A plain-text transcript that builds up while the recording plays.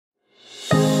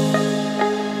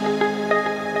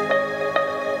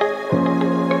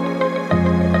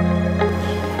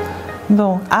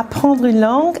Bon, apprendre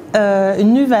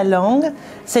une nouvelle langue,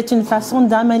 c'est une façon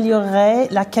d'améliorer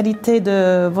la qualité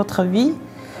de votre vie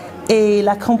et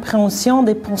la compréhension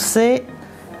des pensées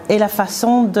et la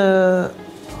façon de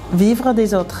vivre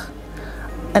des autres.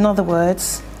 In other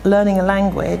words, learning a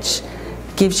language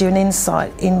gives you an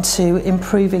insight into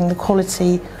improving the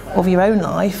quality of your own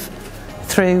life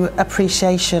through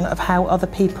appreciation of how other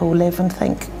people live and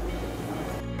think.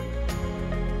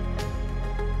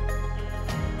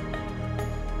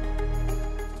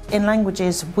 In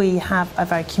languages, we have a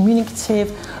very communicative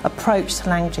approach to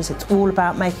languages. It's all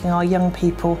about making our young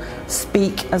people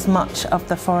speak as much of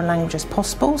the foreign language as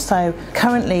possible. So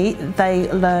currently they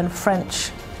learn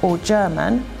French or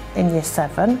German in Year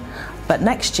 7, but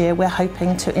next year we're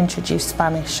hoping to introduce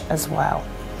Spanish as well.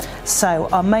 So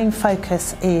our main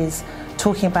focus is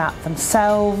talking about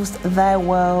themselves, their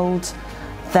world,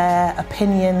 their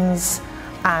opinions,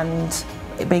 and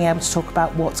being able to talk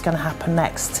about what's going to happen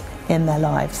next in their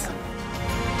lives.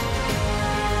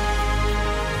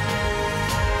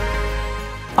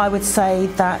 I would say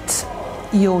that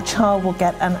your child will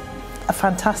get a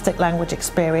fantastic language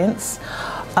experience.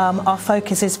 Our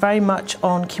focus is very much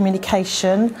on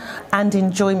communication and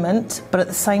enjoyment, but at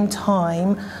the same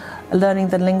time learning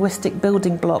the linguistic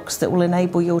building blocks that will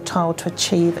enable your child to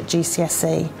achieve at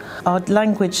GCSE. Our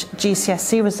language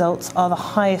GCSE results are the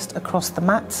highest across the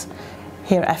MAT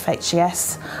here at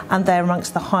FHES, and they're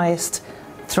amongst the highest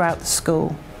throughout the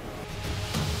school.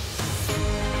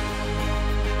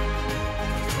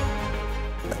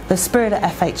 The spirit at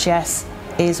FHES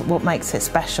is what makes it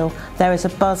special. There is a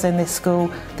buzz in this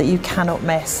school that you cannot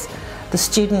miss. The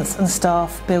students and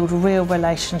staff build real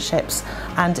relationships,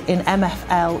 and in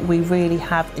MFL we really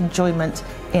have enjoyment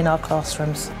in our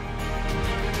classrooms.